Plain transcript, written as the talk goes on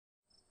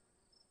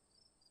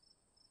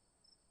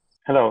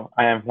Hello,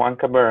 I am Juan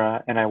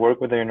Cabrera and I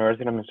work with the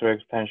University of Missouri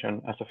Extension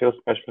as a field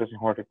specialist in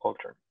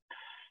horticulture.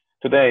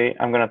 Today,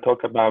 I'm going to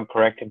talk about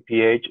correcting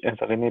pH and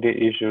salinity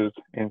issues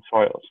in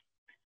soils.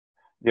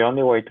 The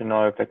only way to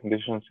know if the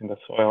conditions in the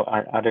soil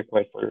are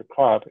adequate for your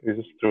crop is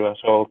through a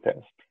soil test.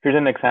 Here's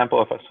an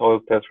example of a soil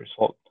test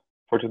result.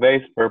 For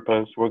today's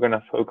purpose, we're going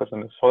to focus on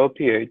the soil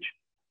pH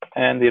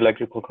and the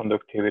electrical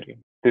conductivity.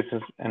 This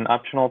is an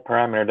optional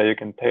parameter that you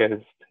can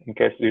test in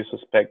case you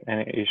suspect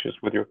any issues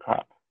with your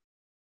crop.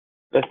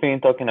 Let's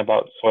begin talking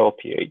about soil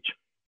pH.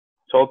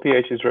 Soil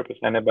pH is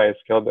represented by a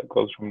scale that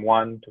goes from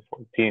 1 to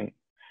 14,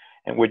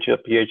 in which a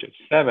pH of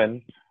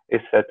 7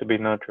 is said to be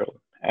neutral.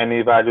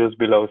 Any values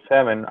below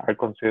 7 are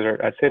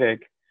considered acidic,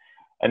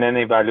 and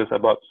any values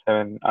above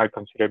 7 are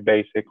considered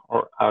basic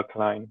or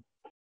alkaline.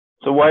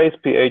 So why is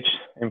pH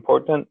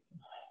important?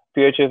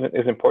 pH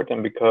is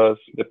important because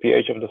the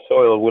pH of the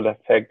soil will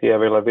affect the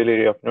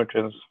availability of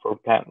nutrients for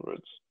plant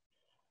roots.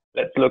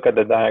 Let's look at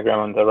the diagram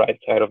on the right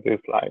side of this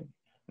slide.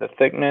 The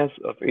thickness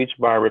of each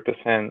bar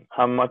represents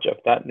how much of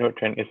that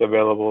nutrient is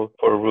available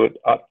for root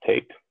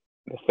uptake.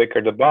 The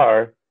thicker the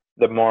bar,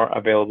 the more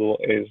available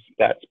is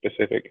that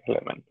specific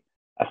element.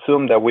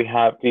 Assume that we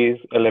have these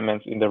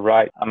elements in the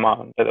right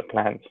amount that the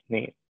plants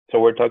need.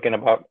 So we're talking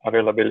about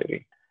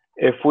availability.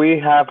 If we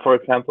have, for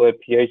example, a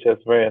pH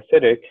that's very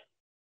acidic,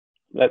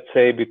 let's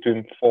say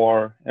between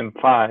 4 and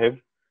 5,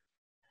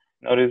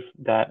 notice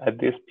that at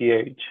this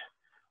pH,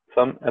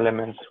 some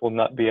elements will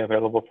not be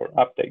available for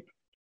uptake.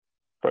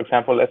 For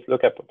example, let's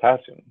look at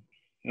potassium.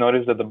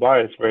 Notice that the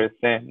bar is very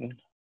thin,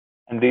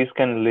 and these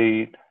can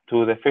lead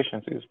to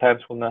deficiencies.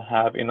 Plants will not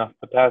have enough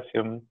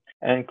potassium,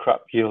 and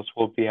crop yields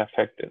will be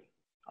affected.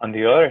 On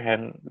the other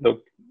hand,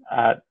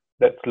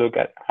 let's look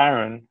at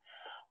iron.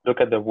 Look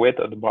at the width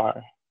of the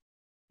bar.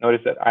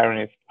 Notice that iron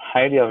is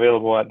highly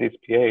available at this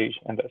pH,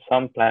 and that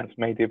some plants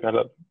may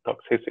develop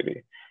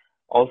toxicity,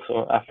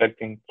 also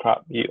affecting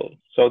crop yield.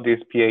 So this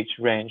pH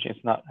range is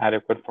not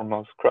adequate for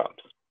most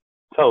crops.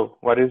 So,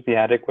 what is the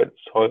adequate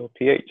soil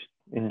pH?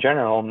 In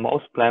general,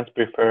 most plants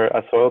prefer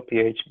a soil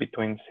pH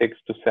between 6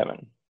 to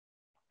 7.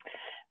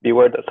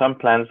 Beware that some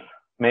plants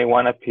may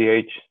want a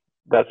pH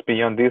that's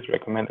beyond this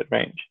recommended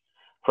range.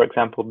 For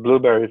example,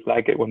 blueberries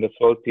like it when the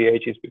soil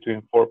pH is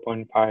between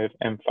 4.5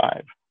 and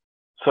 5.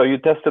 So you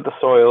tested the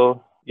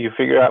soil, you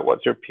figure out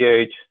what's your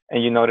pH,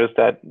 and you notice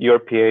that your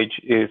pH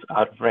is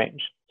out of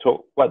range.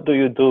 So what do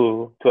you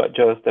do to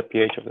adjust the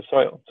pH of the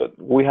soil? So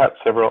we have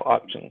several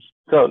options.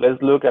 So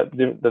let's look at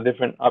the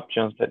different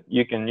options that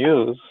you can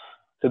use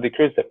to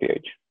decrease the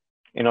pH.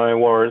 In other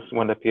words,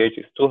 when the pH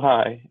is too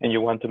high and you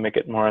want to make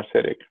it more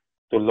acidic,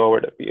 to lower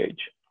the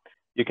pH.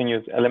 You can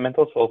use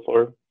elemental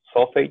sulfur,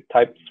 sulfate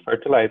type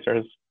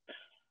fertilizers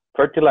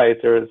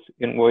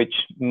in which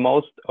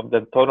most of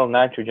the total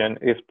nitrogen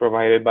is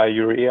provided by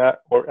urea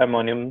or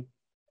ammonium.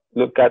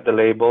 Look at the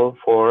label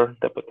for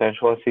the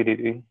potential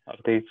acidity of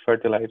these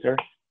fertilizers.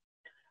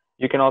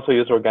 You can also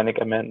use organic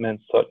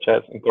amendments such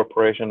as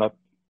incorporation of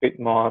peat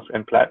moss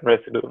and plant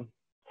residue.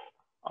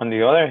 On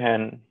the other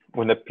hand,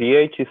 when the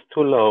pH is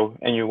too low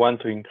and you want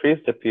to increase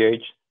the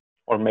pH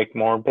or make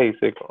more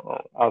basic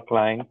or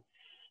alkaline,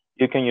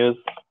 you can use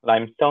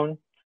limestone,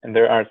 and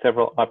there are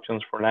several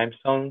options for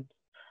limestone.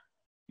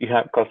 You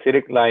have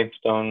calcitic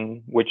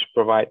limestone, which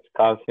provides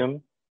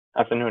calcium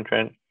as a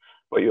nutrient,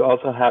 but you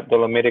also have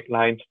dolomitic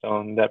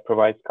limestone that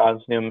provides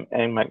calcium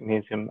and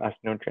magnesium as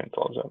nutrients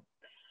also.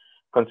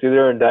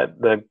 Consider that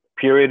the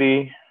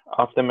purity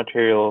of the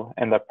material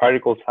and the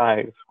particle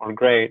size or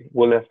grade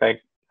will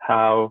affect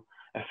how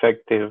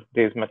effective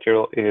this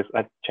material is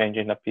at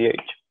changing the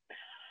pH.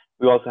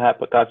 We also have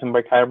potassium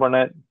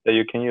bicarbonate that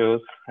you can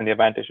use, and the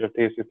advantage of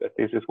this is that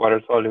this is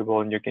water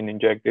soluble and you can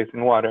inject this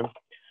in water.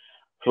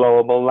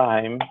 Flowable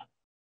lime,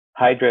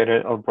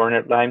 hydrated or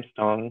burned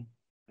limestone.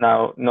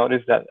 Now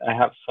notice that I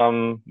have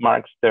some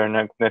marks there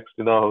next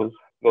to those.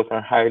 Those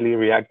are highly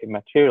reactive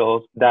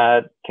materials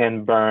that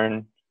can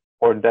burn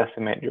or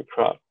decimate your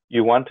crop.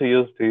 You want to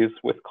use these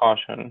with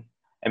caution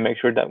and make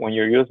sure that when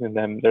you're using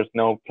them, there's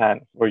no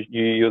plants, or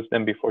you use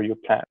them before you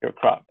plant your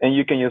crop. And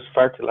you can use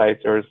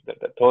fertilizers that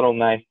the total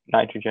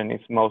nitrogen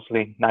is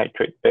mostly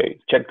nitrate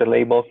based. Check the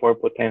label for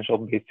potential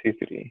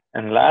basicity.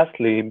 And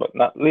lastly, but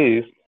not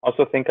least,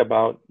 also think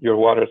about your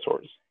water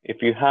source. If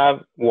you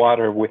have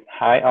water with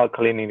high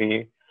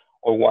alkalinity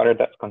or water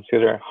that's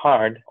considered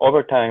hard,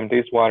 over time,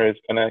 this water is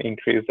going to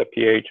increase the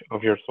pH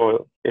of your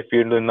soil if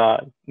you do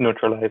not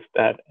neutralize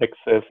that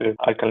excessive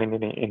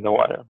alkalinity in the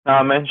water. Now,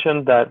 I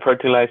mentioned that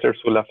fertilizers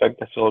will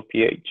affect the soil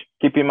pH.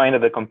 Keep in mind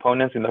that the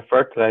components in the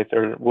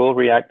fertilizer will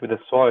react with the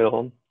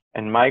soil,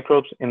 and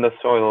microbes in the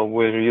soil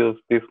will use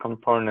these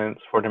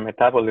components for their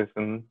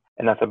metabolism,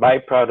 and as a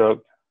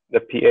byproduct, the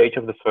pH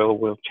of the soil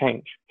will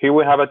change. Here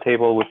we have a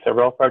table with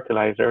several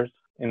fertilizers.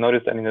 And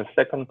notice that in the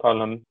second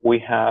column, we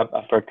have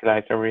a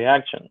fertilizer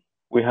reaction.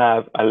 We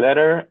have a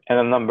letter and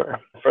a number.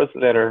 The first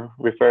letter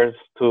refers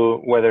to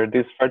whether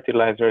this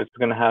fertilizer is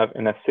going to have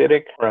an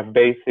acidic or a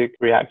basic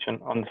reaction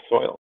on the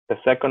soil. The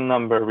second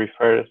number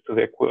refers to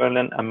the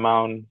equivalent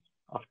amount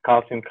of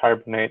calcium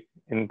carbonate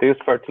in this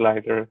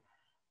fertilizer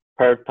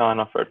per ton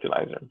of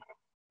fertilizer.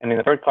 And in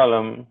the third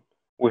column,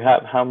 we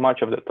have how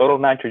much of the total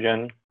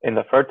nitrogen in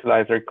the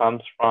fertilizer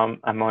comes from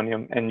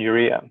ammonium and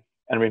urea.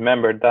 And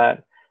remember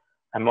that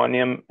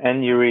ammonium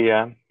and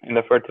urea in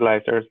the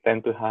fertilizers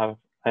tend to have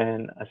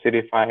an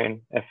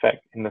acidifying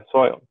effect in the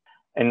soil.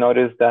 And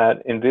notice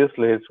that in this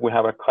list, we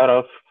have a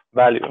cutoff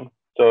value.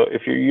 So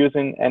if you're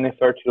using any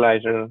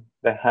fertilizer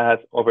that has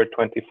over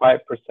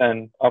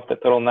 25% of the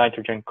total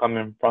nitrogen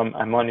coming from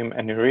ammonium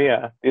and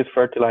urea, this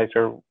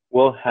fertilizer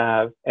will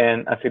have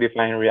an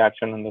acidifying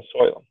reaction on the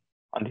soil.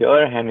 On the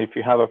other hand, if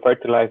you have a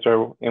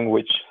fertilizer in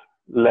which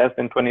less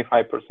than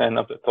 25%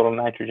 of the total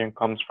nitrogen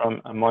comes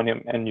from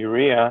ammonium and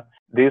urea,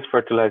 this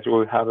fertilizer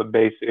will have a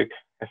basic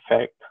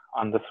effect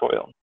on the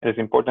soil. It is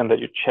important that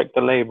you check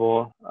the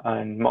label,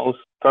 and most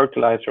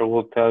fertilizer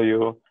will tell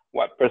you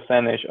what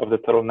percentage of the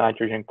total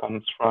nitrogen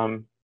comes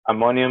from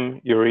ammonium,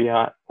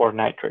 urea, or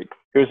nitrate.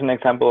 Here's an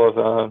example of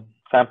a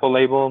sample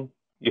label.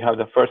 You have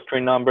the first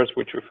three numbers,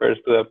 which refers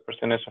to the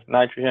percentage of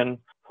nitrogen,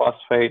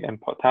 phosphate, and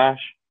potash.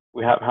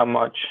 We have how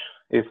much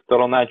is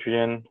total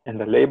nitrogen, and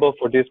the label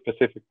for this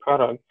specific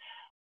product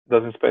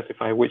doesn't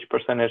specify which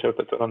percentage of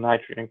the total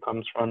nitrogen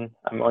comes from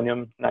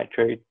ammonium,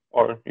 nitrate,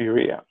 or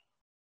urea.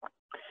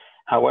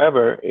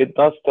 However, it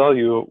does tell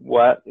you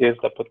what is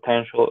the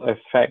potential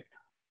effect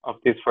of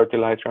this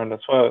fertilizer on the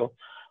soil.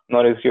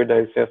 Notice here that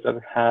it says that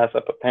it has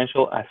a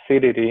potential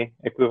acidity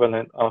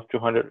equivalent of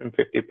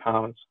 250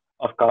 pounds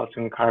of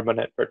calcium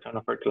carbonate per ton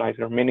of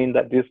fertilizer, meaning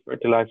that this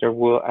fertilizer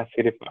will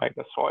acidify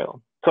the soil.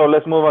 So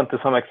let's move on to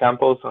some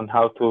examples on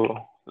how to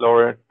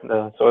lower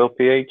the soil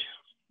pH.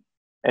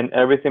 And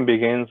everything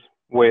begins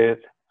with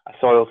a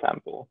soil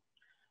sample.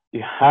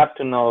 You have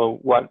to know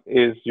what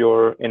is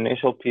your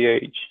initial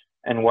pH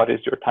and what is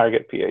your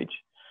target pH.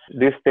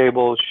 This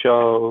table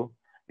shows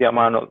the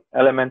amount of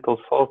elemental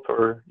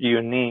sulfur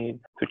you need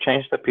to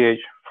change the pH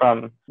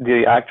from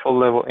the actual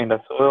level in the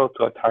soil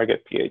to a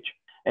target pH.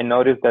 And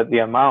notice that the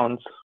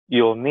amounts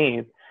you'll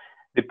need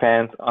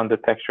depends on the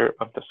texture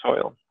of the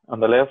soil. On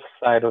the left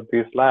side of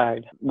this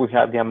slide, we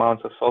have the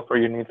amounts of sulfur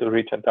you need to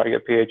reach a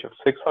target pH of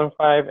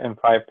 6.5 and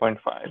 5.5.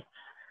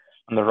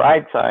 On the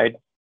right side,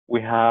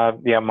 we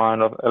have the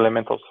amount of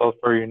elemental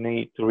sulfur you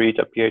need to reach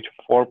a pH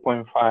of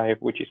 4.5,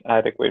 which is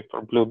adequate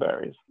for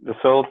blueberries. The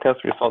soil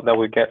test result that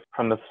we get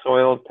from the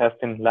soil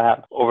testing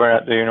lab over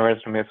at the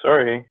University of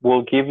Missouri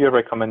will give you a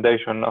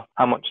recommendation of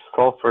how much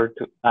sulfur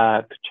to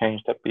add to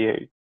change the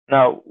pH.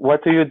 Now,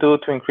 what do you do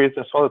to increase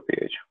the soil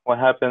pH? What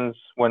happens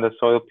when the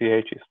soil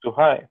pH is too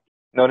high?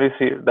 Notice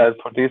here that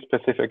for this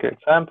specific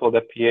example,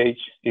 the pH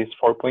is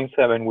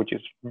 4.7, which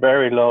is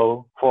very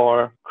low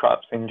for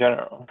crops in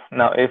general.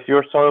 Now, if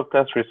your soil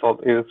test result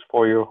is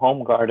for your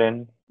home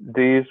garden,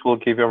 this will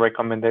give you a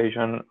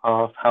recommendation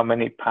of how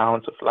many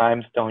pounds of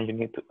limestone you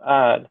need to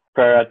add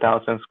per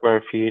 1,000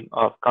 square feet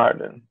of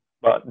garden.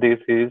 But this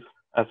is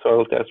a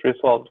soil test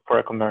result for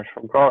a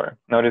commercial grower.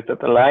 Notice that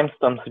the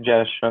limestone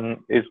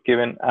suggestion is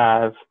given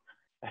as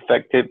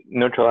effective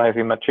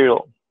neutralizing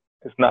material.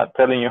 It's not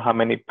telling you how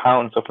many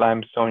pounds of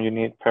limestone you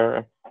need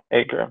per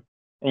acre.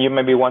 And you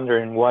may be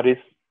wondering, what is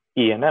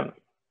E&M?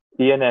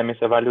 E&M is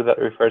a value that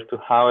refers to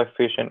how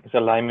efficient is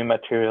a liming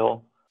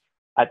material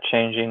at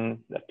changing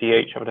the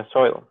pH of the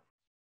soil.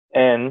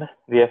 And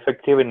the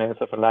effectiveness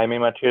of a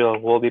liming material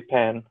will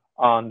depend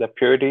on the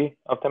purity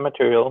of the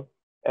material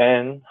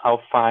and how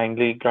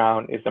finely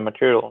ground is the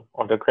material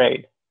or the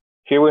grade.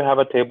 Here we have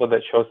a table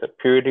that shows the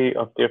purity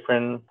of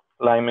different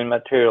liming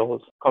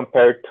materials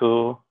compared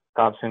to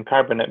calcium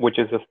carbonate, which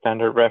is a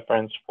standard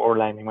reference for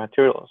liming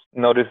materials.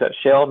 Notice that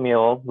shell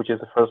meal, which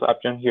is the first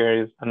option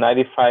here, is a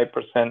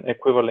 95%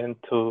 equivalent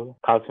to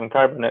calcium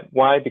carbonate.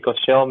 Why? Because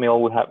shell meal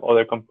will have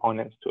other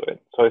components to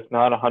it. So it's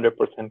not 100%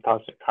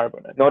 calcium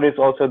carbonate. Notice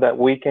also that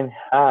we can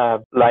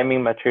have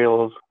liming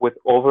materials with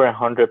over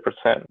 100%.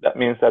 That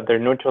means that their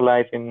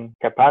neutralizing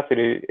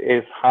capacity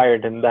is higher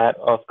than that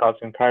of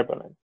calcium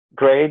carbonate.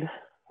 Grade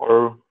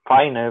or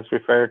fineness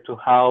refer to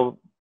how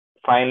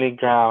finely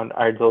ground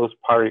are those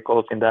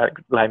particles in that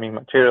liming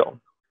material.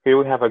 Here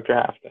we have a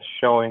graph that's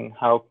showing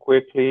how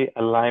quickly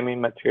a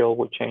liming material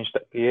will change the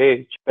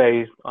pH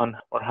based on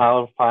or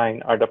how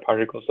fine are the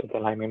particles of the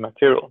liming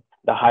material.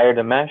 The higher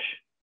the mesh,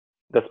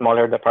 the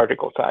smaller the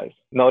particle size.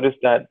 Notice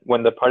that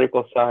when the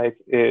particle size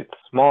is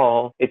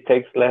small, it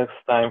takes less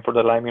time for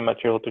the liming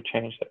material to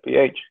change the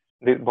pH.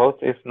 Both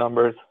these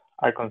numbers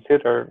are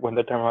considered when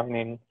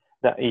determining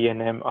the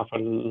E&M of a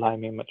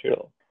liming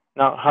material.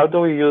 Now, how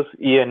do we use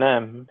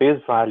E&M, this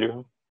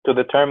value, to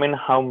determine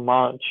how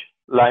much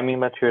liming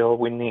material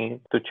we need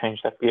to change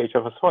the pH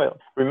of a soil?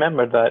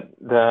 Remember that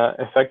the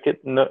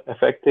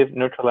effective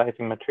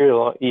neutralizing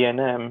material,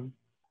 E&M,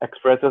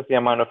 expresses the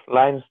amount of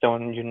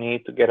limestone you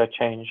need to get a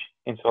change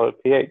in soil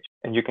pH.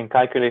 And you can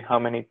calculate how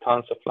many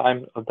tons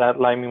of that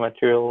liming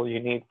material you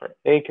need per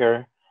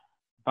acre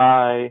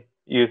by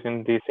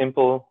using the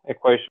simple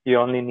equation. You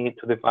only need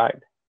to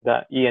divide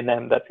the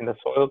E&M that's in the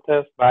soil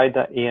test by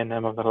the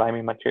E&M of the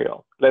liming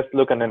material. Let's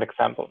look at an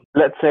example.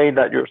 Let's say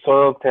that your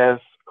soil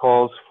test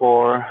calls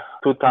for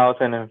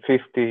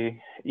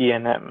 2050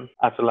 ENM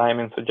as a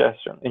liming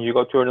suggestion. And you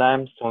go to your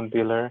limestone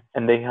dealer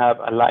and they have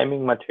a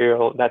liming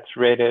material that's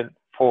rated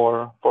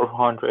for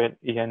 400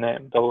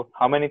 ENM. So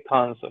how many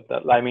tons of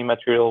that liming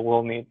material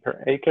we'll need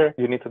per acre?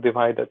 You need to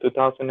divide the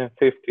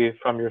 2050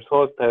 from your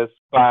soil test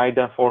by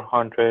the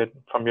 400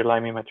 from your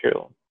liming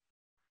material.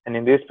 And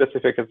in this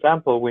specific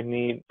example, we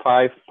need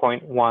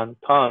 5.1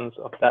 tons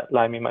of that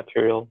liming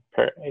material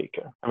per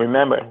acre. And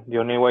remember, the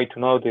only way to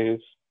know this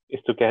is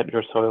to get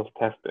your soils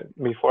tested.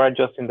 Before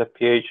adjusting the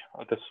pH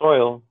of the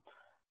soil,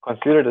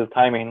 consider the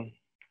timing,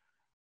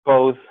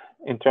 both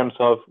in terms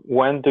of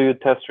when do you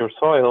test your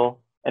soil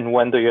and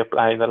when do you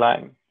apply the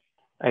lime.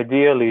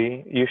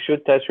 Ideally, you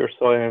should test your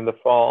soil in the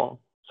fall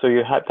so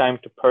you have time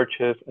to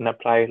purchase and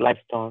apply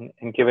limestone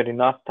and give it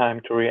enough time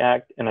to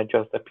react and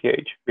adjust the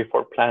pH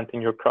before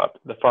planting your crop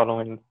the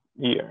following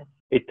year.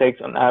 It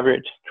takes on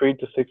average 3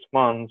 to 6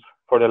 months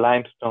for the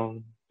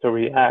limestone to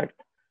react,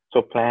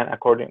 so plan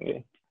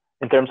accordingly.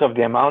 In terms of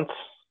the amounts,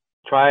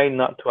 try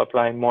not to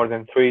apply more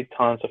than 3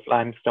 tons of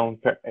limestone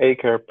per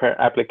acre per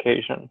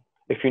application.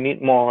 If you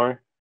need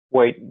more,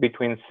 wait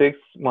between 6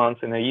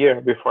 months and a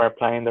year before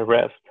applying the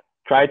rest.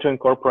 Try to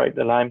incorporate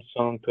the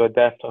limestone to a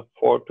depth of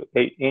 4 to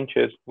 8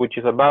 inches, which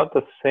is about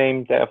the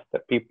same depth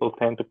that people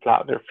tend to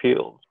plow their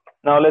fields.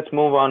 Now let's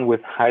move on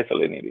with high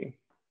salinity.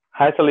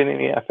 High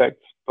salinity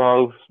affects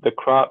both the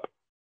crop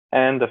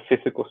and the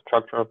physical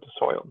structure of the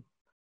soil.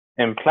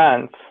 In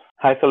plants,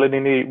 high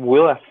salinity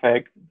will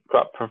affect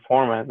crop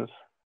performance,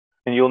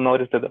 and you'll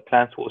notice that the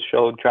plants will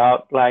show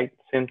drought-like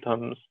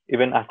symptoms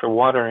even after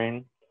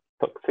watering,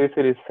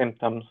 toxicity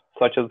symptoms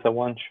such as the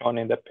one shown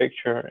in the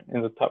picture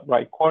in the top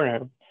right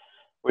corner,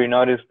 where you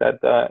notice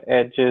that the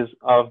edges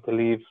of the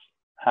leaves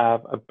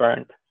have a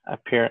burnt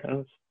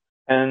appearance,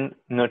 and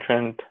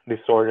nutrient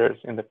disorders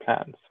in the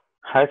plants.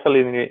 High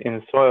salinity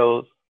in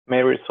soils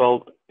may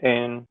result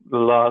in the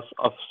loss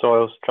of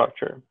soil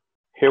structure.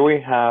 Here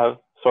we have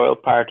soil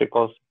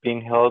particles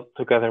being held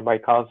together by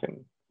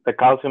calcium. The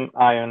calcium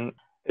ion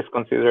is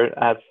considered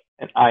as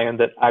an ion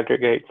that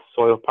aggregates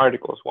soil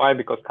particles. Why?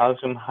 Because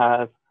calcium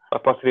has a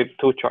positive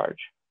 2 charge.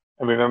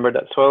 And remember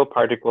that soil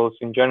particles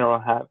in general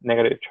have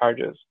negative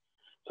charges.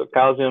 So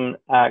calcium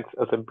acts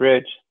as a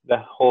bridge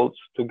that holds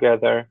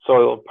together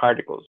soil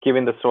particles,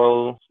 giving the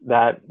soil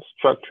that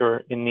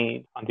structure it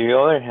needs. On the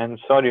other hand,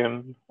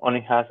 sodium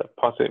only has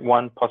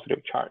one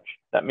positive charge.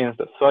 That means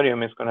that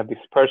sodium is going to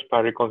disperse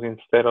particles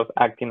instead of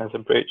acting as a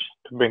bridge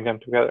to bring them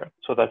together.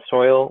 So that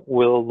soil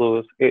will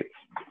lose its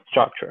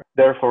structure.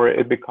 Therefore,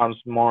 it becomes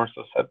more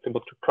susceptible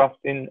to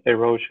crusting,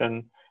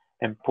 erosion,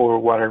 and poor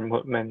water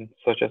movement,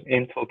 such as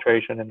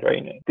infiltration and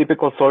drainage.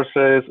 Typical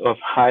sources of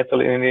high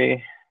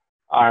salinity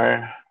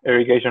are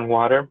irrigation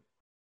water.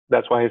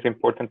 That's why it's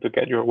important to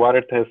get your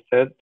water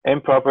tested.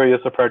 Improper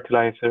use of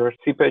fertilizers,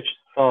 seepage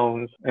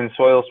zones, and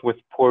soils with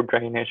poor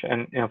drainage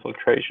and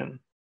infiltration.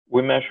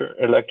 We measure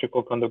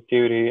electrical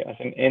conductivity as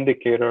an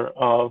indicator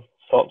of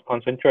salt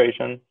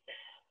concentration.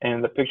 And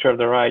in the picture of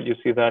the right, you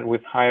see that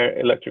with higher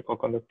electrical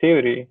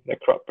conductivity, the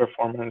crop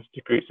performance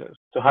decreases.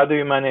 So how do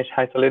you manage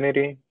high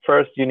salinity?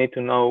 First, you need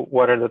to know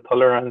what are the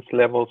tolerance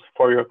levels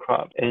for your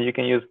crop. And you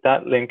can use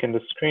that link in the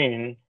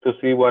screen to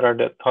see what are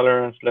the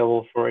tolerance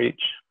levels for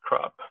each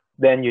crop.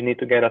 Then you need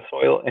to get a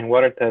soil and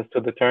water test to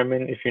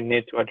determine if you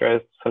need to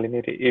address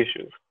salinity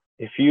issues.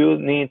 If you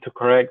need to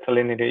correct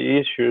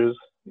salinity issues,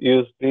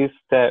 use these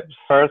steps.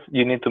 First,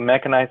 you need to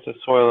mechanize the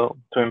soil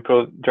to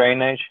improve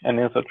drainage and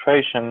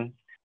infiltration.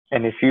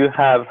 And if you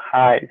have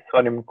high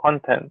sodium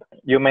content,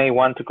 you may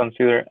want to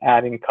consider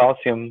adding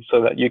calcium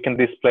so that you can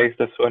displace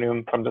the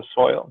sodium from the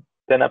soil.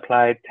 Then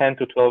apply 10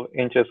 to 12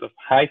 inches of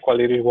high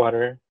quality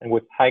water. And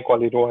with high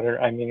quality water,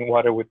 I mean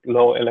water with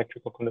low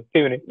electrical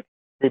conductivity.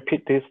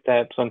 Repeat these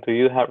steps until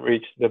you have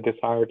reached the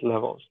desired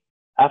levels.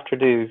 After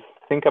this,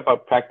 think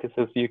about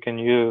practices you can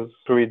use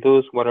to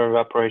reduce water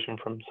evaporation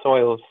from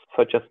soils,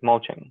 such as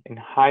mulching. In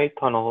high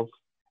tunnels,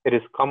 it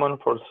is common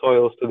for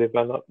soils to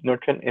develop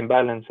nutrient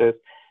imbalances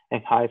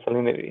and high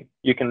salinity.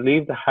 You can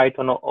leave the high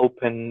tunnel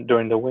open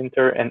during the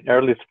winter and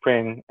early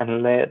spring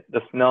and let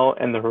the snow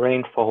and the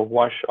rainfall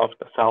wash off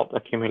the salt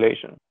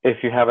accumulation.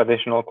 If you have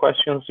additional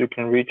questions, you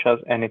can reach us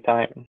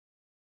anytime.